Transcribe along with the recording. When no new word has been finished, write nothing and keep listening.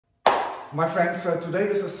My friends, today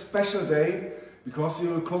is a special day because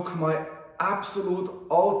you will cook my absolute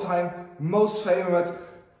all-time most favorite,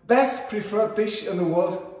 best preferred dish in the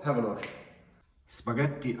world. Have a look.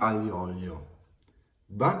 Spaghetti aglio olio,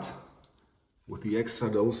 but with the extra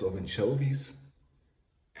dose of anchovies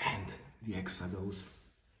and the extra dose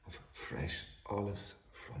of fresh olives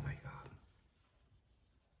from my garden.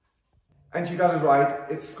 And you got it right,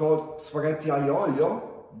 it's called spaghetti aglio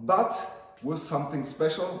olio, but with something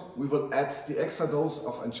special. We will add the extra dose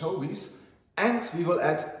of anchovies and we will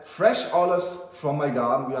add fresh olives from my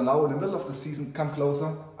garden. We are now in the middle of the season. Come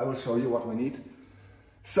closer, I will show you what we need.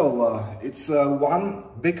 So it's one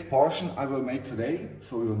big portion I will make today.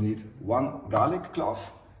 So we will need one garlic clove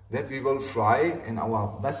that we will fry in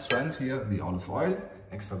our best friend here, the olive oil,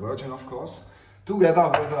 extra virgin of course, together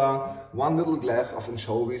with one little glass of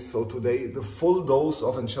anchovies. So today the full dose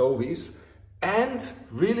of anchovies. And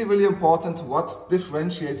really important, what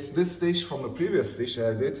differentiates this dish from the previous dish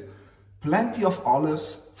I did, plenty of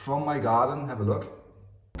olives from my garden. Have a look.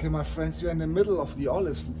 Okay, my friends, you're in the middle of the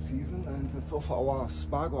olive season, and so for our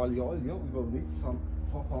spago aglio olio, we will need some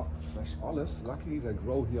proper fresh olives. Luckily, they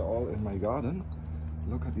grow here all in my garden.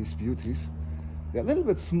 Look at these beauties. They're a little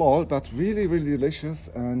bit small, but really delicious.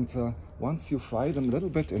 And once you fry them a little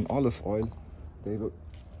bit in olive oil, they will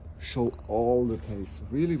show all the taste.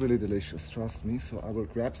 Really delicious, trust me. So I will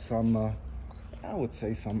grab some, I would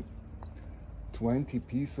say some 20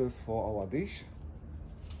 pieces for our dish.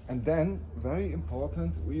 And then, very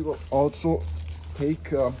important, we will also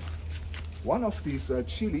take one of these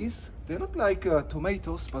chilies. They look like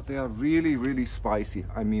tomatoes, but they are really spicy.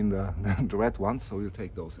 I mean the red ones, so we'll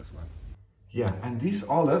take those as well. Yeah, and these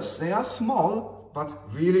olives, they are small, but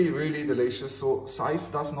really delicious. So size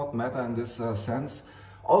does not matter in this sense.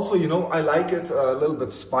 Also, you know, I like it a little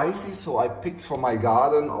bit spicy, so I picked from my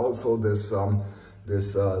garden also this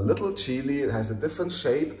little chili. It has a different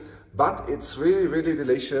shape, but it's really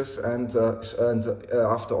delicious, and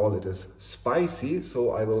after all it is spicy,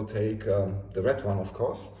 so I will take the red one of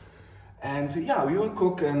course. And yeah, we will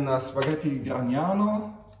cook in spaghetti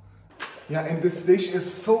Gragnano. Yeah, and this dish is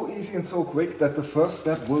so easy and so quick that the first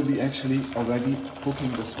step will be actually already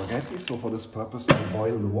cooking the spaghetti. So for this purpose I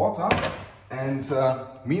boil the water. And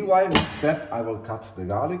meanwhile, next step, I will cut the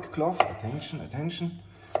garlic clove. Attention,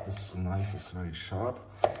 this knife is very sharp.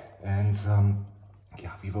 And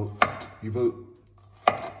yeah, we will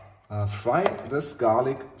fry this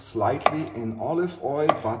garlic slightly in olive oil,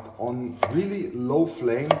 but on really low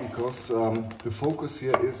flame, because the focus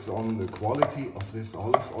here is on the quality of this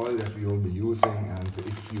olive oil that we will be using. And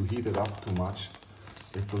if you heat it up too much,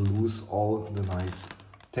 it will lose all the nice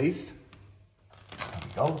taste. There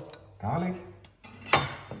we go. Garlic,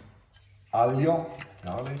 aglio,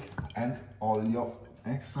 garlic and olio,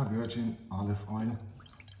 extra virgin olive oil.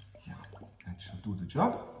 Yeah, that should do the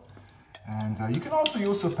job. And you can also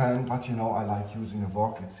use a pan, but you know I like using a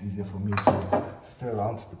wok. It's easier for me to stir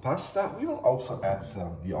around the pasta. We will also add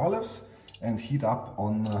the olives and heat up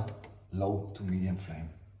on low to medium flame.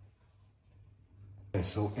 Okay,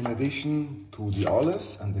 so in addition to the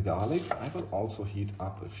olives and the garlic, I will also heat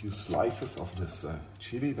up a few slices of this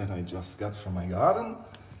chili that I just got from my garden.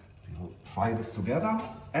 We will fry this together.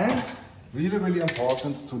 And really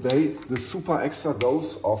important today, the super extra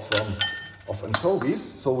dose of anchovies.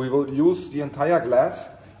 So we will use the entire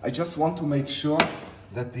glass. I just want to make sure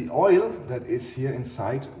that the oil that is here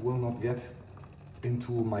inside will not get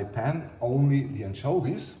into my pan, only the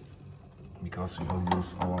anchovies, because we will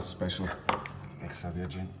use our special extra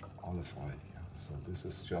virgin olive oil here. So this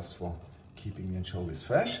is just for keeping the anchovies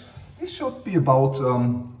fresh. It should be about,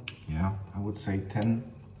 yeah, I would say 10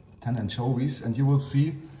 anchovies. And you will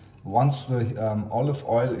see once the olive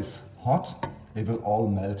oil is hot, they will all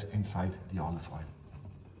melt inside the olive oil.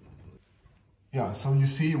 Yeah, so you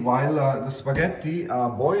see while the spaghetti are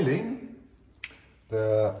boiling,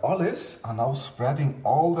 the olives are now spreading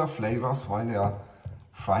all their flavors while they are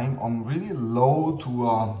frying on really low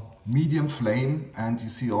to medium flame. And you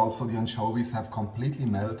see also the anchovies have completely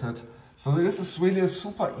melted. So this is really a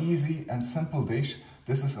super easy and simple dish.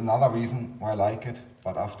 This is another reason why I like it,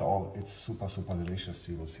 but after all it's super delicious.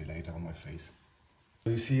 You will see later on my face.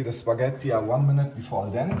 So you see the spaghetti are 1 minute before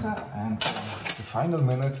al dente, and the final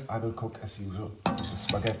minute I will cook as usual the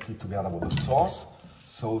spaghetti together with the sauce,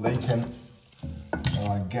 so they can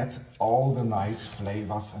get all the nice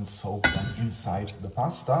flavors and soak them inside the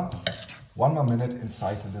pasta. 1 more minute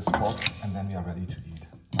inside this pot, and then we are ready to eat.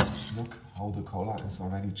 Look how the color is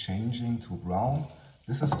already changing to brown.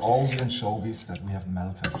 This is all the anchovies that we have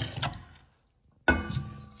melted.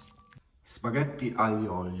 Spaghetti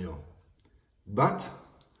aglio olio, but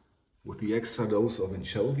with the extra dose of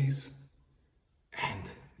anchovies and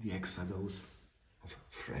the extra dose of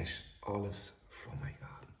fresh olives from my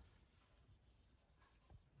garden.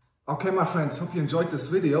 Okay, my friends, hope you enjoyed this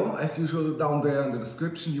video. As usual, down there in the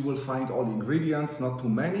description you will find all the ingredients, not too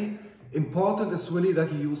many. Important is really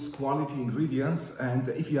that you use quality ingredients, and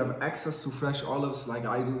if you have access to fresh olives like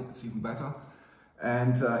I do, it's even better.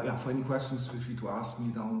 And yeah, for any questions, feel free to ask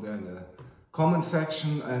me down there in the comment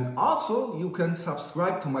section. And also you can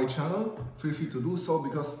subscribe to my channel, feel free to do so,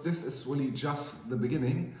 because this is really just the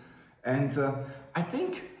beginning. And I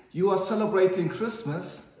think you are celebrating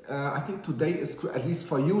Christmas. I think today is, at least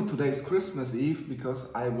for you, today is Christmas Eve,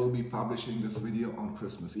 because I will be publishing this video on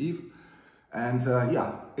Christmas Eve. And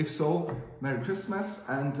yeah, if so, Merry Christmas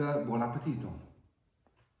and buon appetito.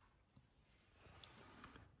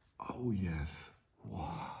 Oh yes,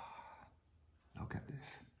 wow, look at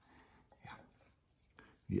this. Yeah.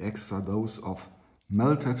 The extra dose of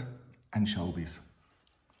melted anchovies.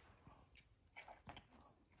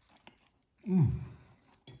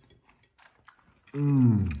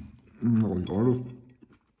 Olive.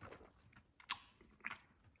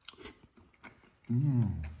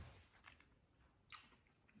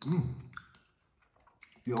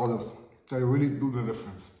 The olives, they really do the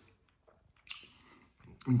difference.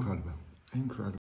 Incredible, incredible.